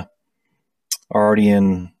is already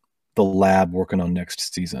in the lab working on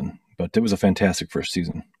next season, but it was a fantastic first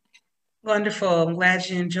season. Wonderful. I'm glad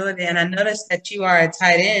you enjoyed it. And I noticed that you are a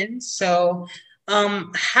tight end. So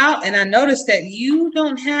and I noticed that you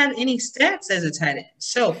don't have any stats as a tight end.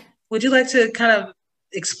 So would you like to kind of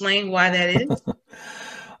explain why that is?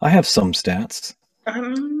 I have some stats.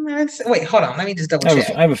 Wait, hold on. Let me just double check.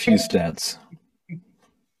 I have a few stats.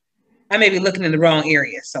 I may be looking in the wrong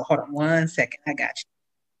area. So hold on 1 second. I got you.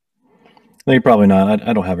 No, you're probably not.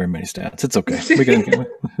 I don't have very many stats. It's okay.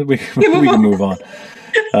 We can move on.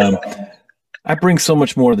 I bring so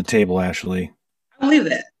much more to the table, Ashley. I believe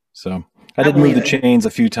that. So I did move the chains a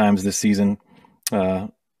few times this season. I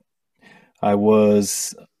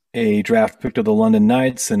was a draft pick of the London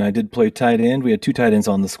Knights, and I did play tight end. We had 2 tight ends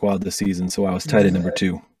on the squad this season, so I was tight end number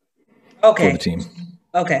 2 for the team.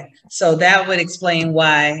 Okay, so that would explain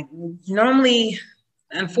why normally,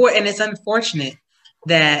 and it's unfortunate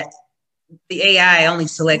that the AI only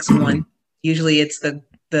selects one. Usually it's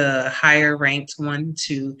the higher ranked one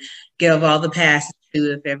to give all the passes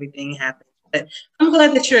to if everything happens. But I'm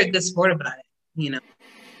glad that you're a good sport about it,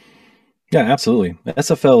 Yeah, absolutely.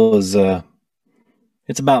 SFL is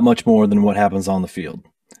it's about much more than what happens on the field.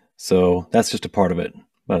 So that's just a part of it.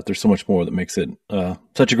 But there's so much more that makes it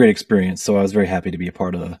such a great experience. So I was very happy to be a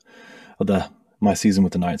part of my season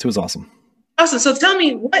with the Knights. It was awesome. Awesome. So tell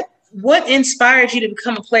me, what inspired you to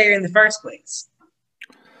become a player in the first place?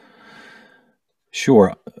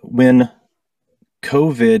 Sure. When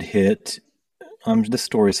COVID hit, this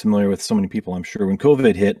story is familiar with so many people, I'm sure. When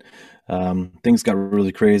COVID hit, things got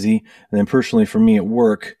really crazy. And then personally for me at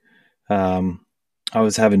work, I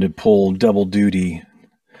was having to pull double duty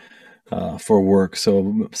for work.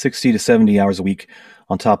 So 60 to 70 hours a week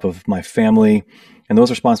on top of my family. And those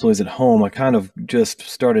responsibilities at home, I kind of just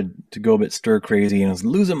started to go a bit stir crazy and I was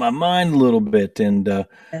losing my mind a little bit. And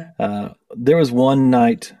there was one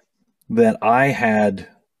night that I had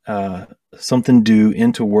something due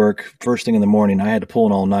into work first thing in the morning. I had to pull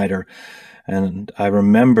an all-nighter. And I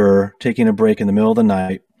remember taking a break in the middle of the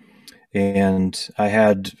night, and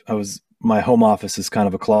my home office is kind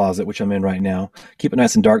of a closet, which I'm in right now. Keep it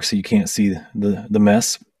nice and dark so you can't see the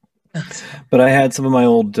mess. But I had some of my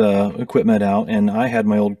old equipment out, and I had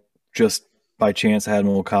just by chance, I had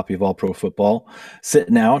my old copy of All Pro Football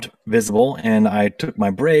sitting out, visible, and I took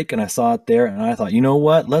my break, and I saw it there, and I thought, you know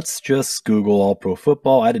what? Let's just Google All Pro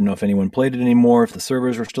Football. I didn't know if anyone played it anymore, if the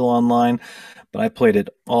servers were still online, but I played it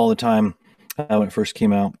all the time when it first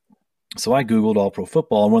came out. So I Googled All Pro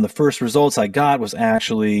Football, and one of the first results I got was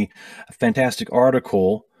actually a fantastic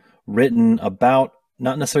article written about,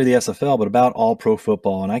 not necessarily the SFL, but about All Pro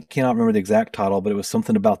Football. And I cannot remember the exact title, but it was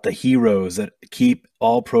something about the heroes that keep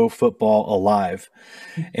All Pro Football alive.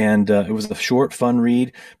 And it was a short, fun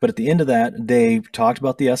read. But at the end of that, they talked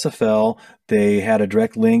about the SFL. They had a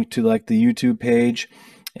direct link to like the YouTube page.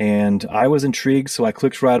 And I was intrigued, so I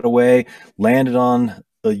clicked right away, landed on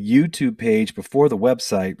the YouTube page before the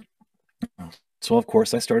website. So, of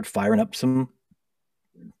course, I started firing up some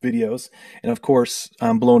videos. And, of course,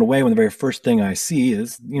 I'm blown away when the very first thing I see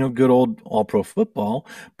is, good old All Pro Football,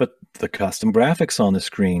 but the custom graphics on the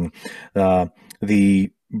screen,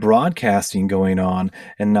 the broadcasting going on.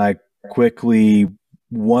 And I quickly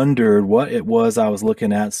wondered what it was I was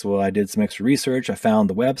looking at. So I did some extra research. I found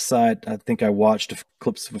the website. I think I watched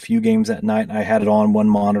clips of a few games that night. I had it on one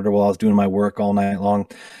monitor while I was doing my work all night long.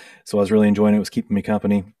 So I was really enjoying it. It was keeping me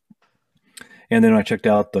company. And then I checked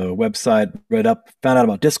out the website, read up, found out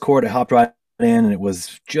about Discord. I hopped right in, and it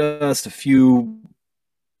was just a few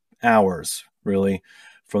hours, really,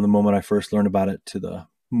 from the moment I first learned about it to the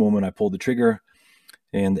moment I pulled the trigger.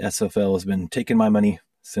 And the SFL has been taking my money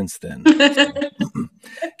since then. So,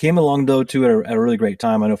 came along, though, too, at a really great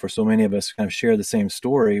time. I know for so many of us kind of share the same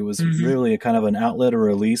story. It was really a kind of an outlet or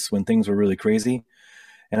release when things were really crazy.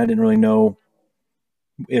 And I didn't really know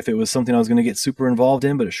if it was something I was going to get super involved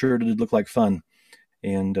in, but it sure did look like fun.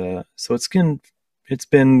 And so it's been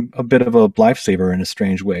a bit of a lifesaver in a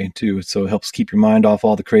strange way, too. So it helps keep your mind off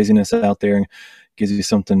all the craziness out there and gives you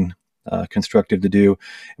something constructive to do.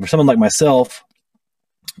 And for someone like myself,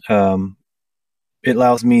 it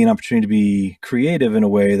allows me an opportunity to be creative in a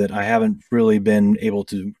way that I haven't really been able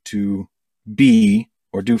to be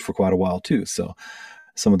or do for quite a while, too. So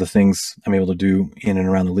some of the things I'm able to do in and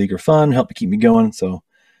around the league are fun, help me keep me going. So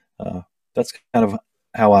that's kind of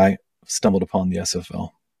how I stumbled upon the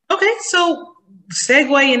SFL. Okay, so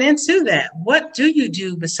segueing into that, what do you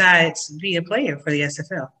do besides be a player for the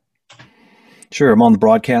SFL? Sure, I'm on the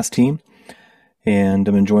broadcast team, and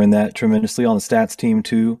I'm enjoying that tremendously. On the stats team,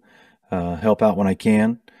 too. Help out when I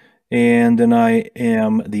can. And then I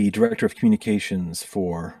am the director of communications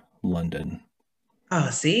for London. Oh,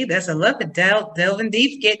 see, I love it. Delving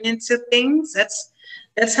deep, getting into things.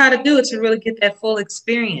 That's how to do it, to really get that full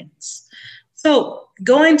experience. So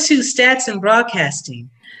going to stats and broadcasting,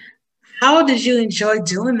 how did you enjoy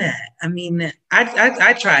doing that? I mean,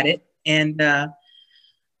 I tried it, and I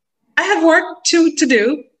have work to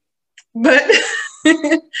do, but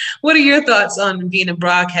what are your thoughts on being a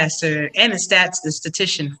broadcaster and a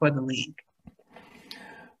statistician for the league?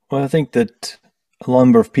 Well, I think that a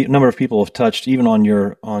number of people have touched, even on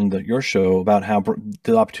your show, about how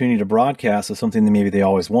the opportunity to broadcast is something that maybe they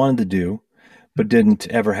always wanted to do, but didn't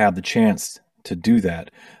ever have the chance to do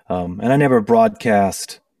that. And I never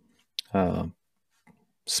broadcast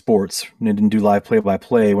sports. I didn't do live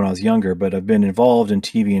play-by-play when I was younger, but I've been involved in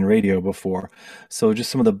TV and radio before. So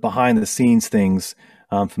just some of the behind-the-scenes things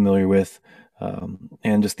I'm familiar with,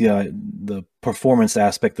 and just the performance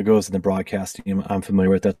aspect that goes in the broadcasting I'm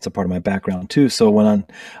familiar with. That's a part of my background too. So when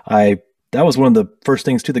that was one of the first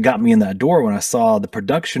things too that got me in that door, when I saw the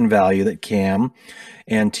production value that Cam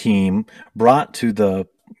and team brought to the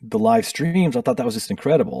live streams. I thought that was just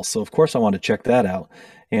incredible. So of course I wanted to check that out,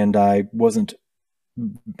 and it wasn't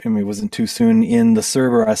too soon in the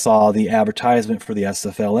server I saw the advertisement for the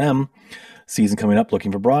SFLM season coming up,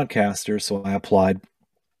 looking for broadcasters. So I applied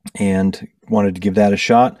and wanted to give that a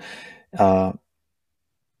shot.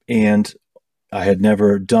 And I had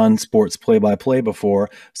never done sports play-by-play before,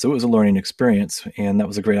 so it was a learning experience, and that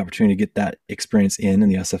was a great opportunity to get that experience in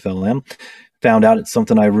the SFLM. Found out it's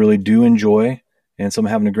something I really do enjoy, and so I'm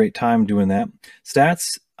having a great time doing that.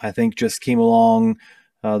 Stats, I think, just came along.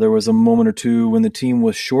 There was a moment or two when the team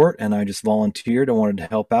was short, and I just volunteered. I wanted to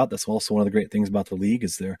help out. That's also one of the great things about the league,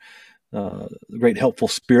 is their great helpful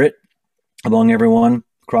spirit among everyone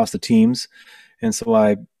across the teams. And so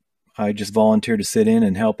I just volunteered to sit in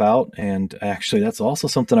and help out. And actually, that's also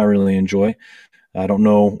something I really enjoy. I don't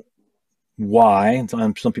know why.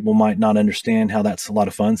 Some people might not understand how that's a lot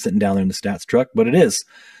of fun, sitting down there in the stats truck, but it is.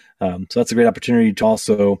 So that's a great opportunity to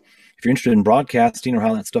also, if you're interested in broadcasting or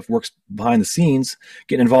how that stuff works behind the scenes,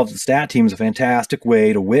 getting involved with the stat team is a fantastic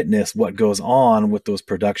way to witness what goes on with those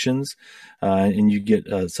productions. And you get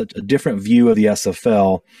such a different view of the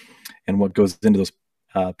SFL and what goes into those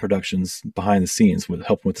productions behind the scenes, with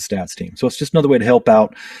helping with the stats team. So it's just another way to help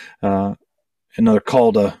out, another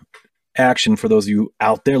call to action for those of you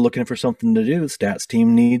out there looking for something to do. The stats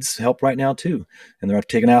team needs help right now too, and they're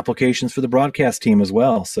taking applications for the broadcast team as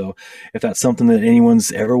well. So if that's something that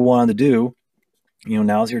anyone's ever wanted to do,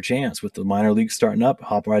 now's your chance. With the minor league starting up,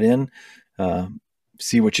 hop right in,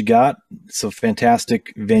 see what you got. It's a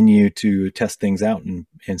fantastic venue to test things out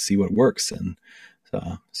and see what works. And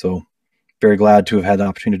so very glad to have had the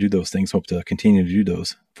opportunity to do those things. Hope to continue to do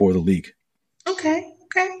those for the league. Okay.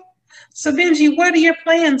 So Benji, what are your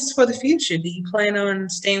plans for the future? Do you plan on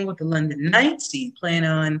staying with the London Knights? Do you plan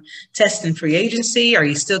on testing free agency? Are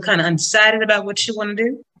you still kind of undecided about what you want to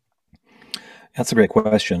do? That's a great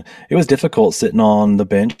question. It was difficult sitting on the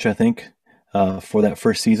bench, I think, for that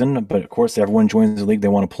first season. But of course, everyone joins the league they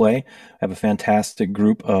want to play. I have a fantastic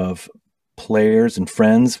group of players and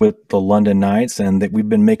friends with the London Knights, and that we've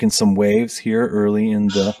been making some waves here early in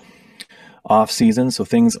the off season. So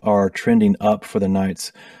things are trending up for the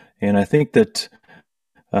Knights. And I think that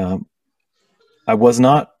I was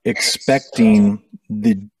not expecting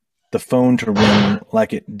the the phone to ring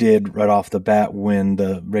like it did right off the bat when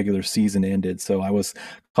the regular season ended. So I was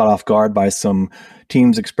caught off guard by some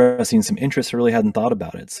teams expressing some interest. I really hadn't thought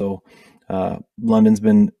about it. So London's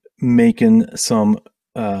been making some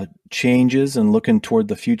changes and looking toward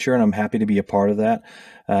the future, and I'm happy to be a part of that.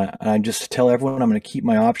 I just tell everyone I'm going to keep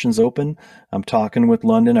my options open. I'm talking with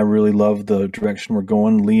London. I really love the direction we're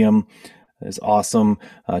going. Liam is awesome.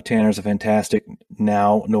 Tanner's a fantastic,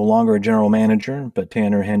 now no longer a general manager, but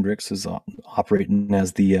Tanner Hendricks is operating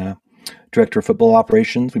as the director of football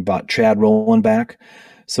operations. We bought Chad Rowland back.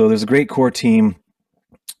 So there's a great core team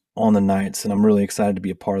on the Knights, and I'm really excited to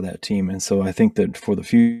be a part of that team. And so I think that for the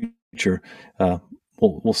future,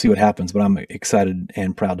 we'll see what happens, but I'm excited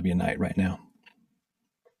and proud to be a Knight right now.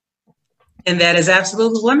 And that is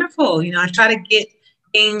absolutely wonderful. You know, I try to get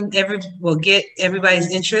everybody's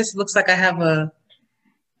interest. Looks like I have a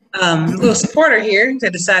little supporter here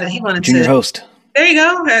that decided he wanted Junior host. There you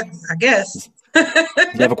go. I guess. Do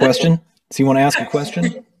you have a question? Does he want to ask a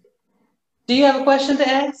question? Do you have a question to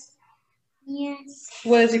ask? Yes.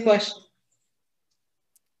 What is your question?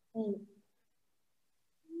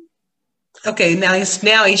 Okay, now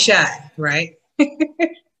he's shy, right?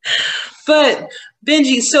 But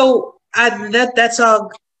Benji, so that's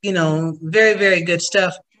all, you know, very, very good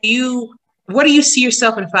stuff. What do you see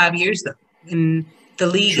yourself in 5 years though, in the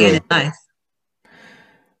league and in life?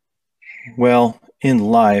 Well, in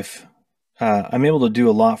life, I'm able to do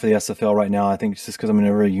a lot for the SFL right now. I think it's just because I'm in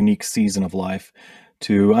a very unique season of life.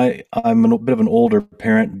 I'm a bit of an older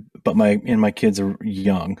parent, but my kids are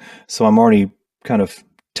young, so I'm already kind of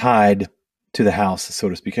tied to the house, so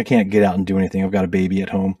to speak. I can't get out and do anything. I've got a baby at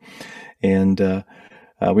home, and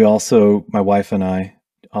my wife and I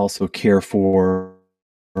also care for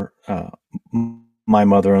my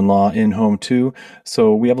mother-in-law in home too.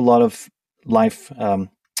 So we have a lot of life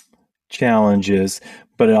challenges,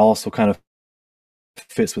 but it also kind of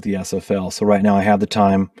fits with the SFL. So right now I have the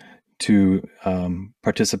time to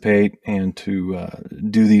participate and to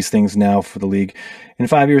do these things now for the league. In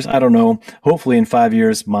 5 years, I don't know. Hopefully in 5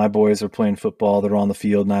 years, my boys are playing football. They're on the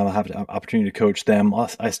field, and I'll have the opportunity to coach them.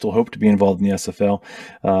 I still hope to be involved in the SFL.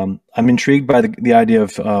 I'm intrigued by the idea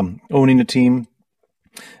of owning a team.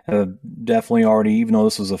 Definitely already, even though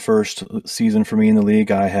this was the first season for me in the league,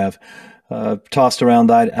 I have tossed around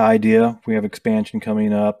that idea. We have expansion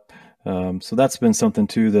coming up. So that's been something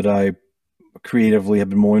too that I creatively have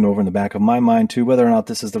been mulling over in the back of my mind too. Whether or not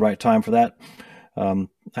this is the right time for that, I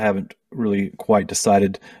haven't really quite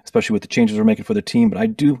decided, especially with the changes we're making for the team. But I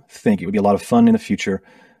do think it would be a lot of fun in the future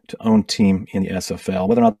to own a team in the SFL.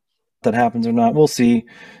 Whether or not that happens or not, we'll see.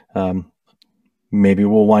 Maybe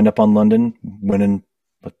we'll wind up on London winning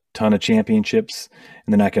a ton of championships,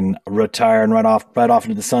 and then I can retire and ride off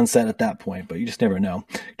into the sunset at that point. But you just never know.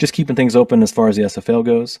 Just keeping things open as far as the SFL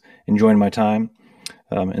goes, enjoying my time.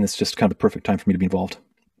 And it's just kind of the perfect time for me to be involved.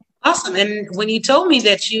 Awesome. And when you told me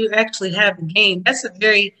that you actually have the game, that's a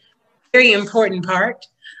very, very important part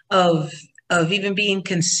of even being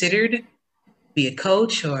considered to be a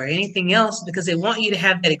coach or anything else, because they want you to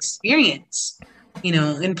have that experience, you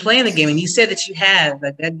know, in playing the game. And you said that you have,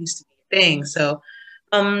 like, that used to be a thing. So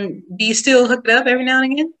do you still hook it up every now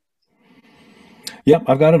and again? Yep,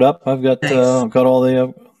 I've got it up. I've got Nice. got all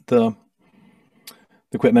the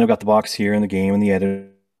equipment. I've got the box here and the game and the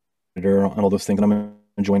editor and all those things. And I'm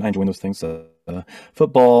enjoying those things.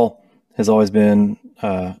 Football has always been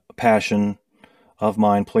a passion of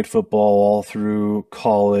mine. Played football all through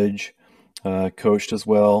college, coached as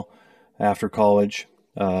well after college.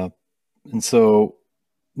 And so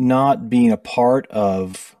not being a part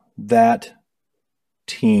of that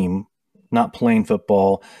team, not playing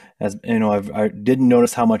football, as you know, I didn't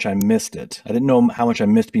notice how much I missed it. I didn't know how much I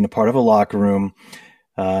missed being a part of a locker room,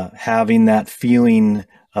 having that feeling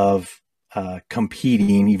of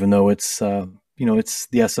competing, even though it's it's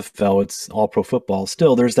the SFL, it's all pro football.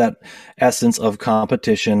 Still, there's that essence of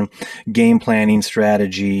competition, game planning,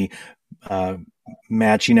 strategy,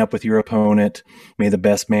 matching up with your opponent. May the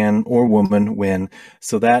best man or woman win.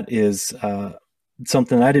 So that is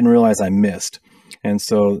something I didn't realize I missed. And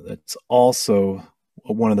so it's also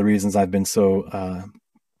one of the reasons I've been so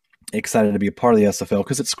excited to be a part of the SFL,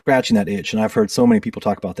 because it's scratching that itch. And I've heard so many people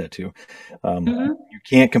talk about that too. You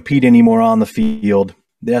can't compete anymore on the field.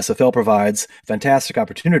 The SFL provides fantastic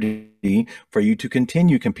opportunity for you to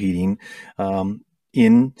continue competing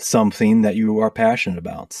in something that you are passionate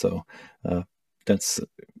about. So I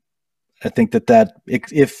think that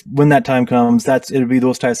if when that time comes, it'll be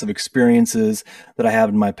those types of experiences that I have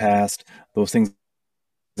in my past, those things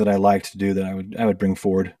that I like to do that I would bring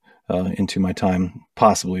forward into my time,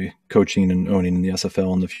 possibly coaching and owning in the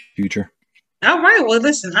SFL in the future. All right. Well,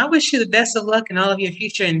 listen, I wish you the best of luck in all of your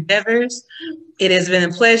future endeavors. It has been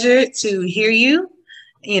a pleasure to hear you,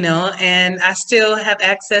 and I still have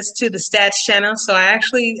access to the stats channel. So I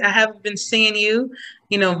have been seeing you,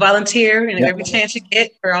 volunteer and every chance you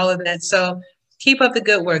get for all of that. So keep up the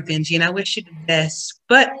good work, Benji, and I wish you the best.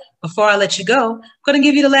 But before I let you go, I'm going to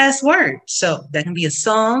give you the last word. So that can be a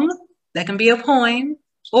song, that can be a poem,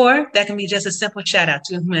 or that can be just a simple shout out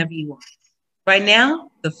to whomever you want. Right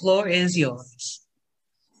now, the floor is yours.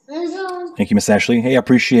 Thank you, Miss Ashley. Hey, I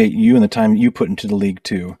appreciate you and the time you put into the league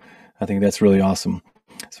too. I think that's really awesome.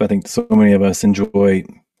 So I think so many of us enjoy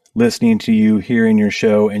listening to you, hearing your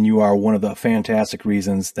show, and you are one of the fantastic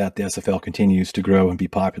reasons that the SFL continues to grow and be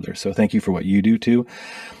popular. So thank you for what you do too.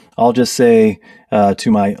 I'll just say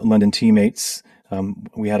to my London teammates,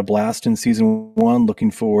 we had a blast in season 1.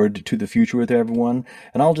 Looking forward to the future with everyone.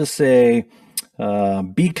 And I'll just say,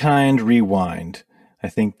 be kind, rewind. I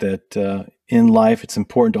think that in life, it's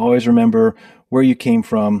important to always remember where you came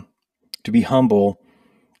from, to be humble,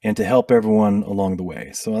 and to help everyone along the way.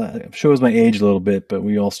 So it shows my age a little bit, but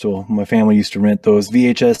my family used to rent those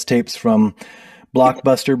VHS tapes from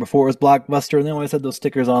Blockbuster before it was Blockbuster, and they always had those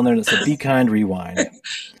stickers on there that said, be kind, rewind.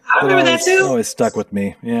 I remember that too. Always stuck with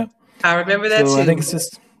me, yeah. I remember that too. So I think it's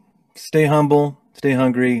just stay humble, stay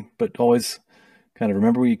hungry, but always kind of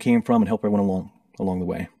remember where you came from and help everyone along the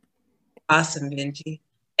way. Awesome, Benji.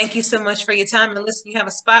 Thank you so much for your time. And listen, you have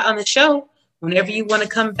a spot on the show whenever you want to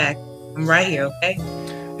come back. I'm right here, okay?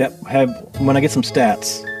 Yep. When I get some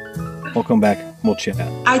stats, I'll come back. We'll chat.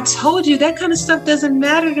 I told you that kind of stuff doesn't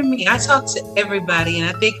matter to me. I talk to everybody, and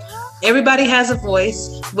I think everybody has a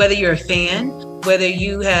voice, whether you're a fan, whether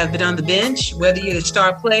you have been on the bench, whether you're a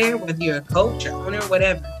star player, whether you're a coach or owner,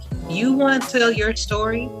 whatever. You want to tell your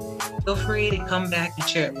story, feel free to come back and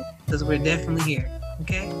share it with us, because we're definitely here,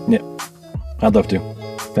 okay? Yep. I'd love to.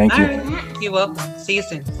 Thank you. Right. You're welcome. See you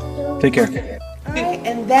soon. Take care. All right,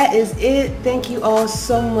 and that is it. Thank you all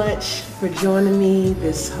so much for joining me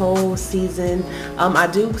this whole season. I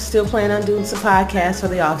do still plan on doing some podcasts for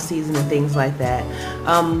the off season and things like that.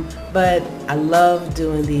 But I love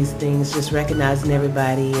doing these things, just recognizing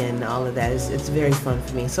everybody and all of that. It's very fun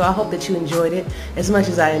for me. So I hope that you enjoyed it as much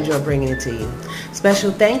as I enjoy bringing it to you.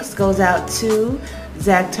 Special thanks goes out to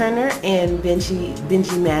Zach Turner and Benji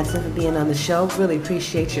Madsen for being on the show. Really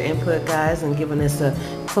appreciate your input, guys, and giving us a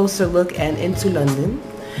closer look into London.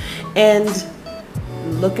 And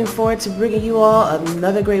looking forward to bringing you all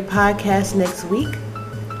another great podcast next week.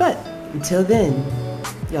 But until then,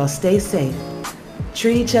 y'all stay safe.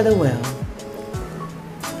 Treat each other well.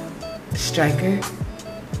 Striker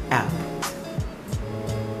out.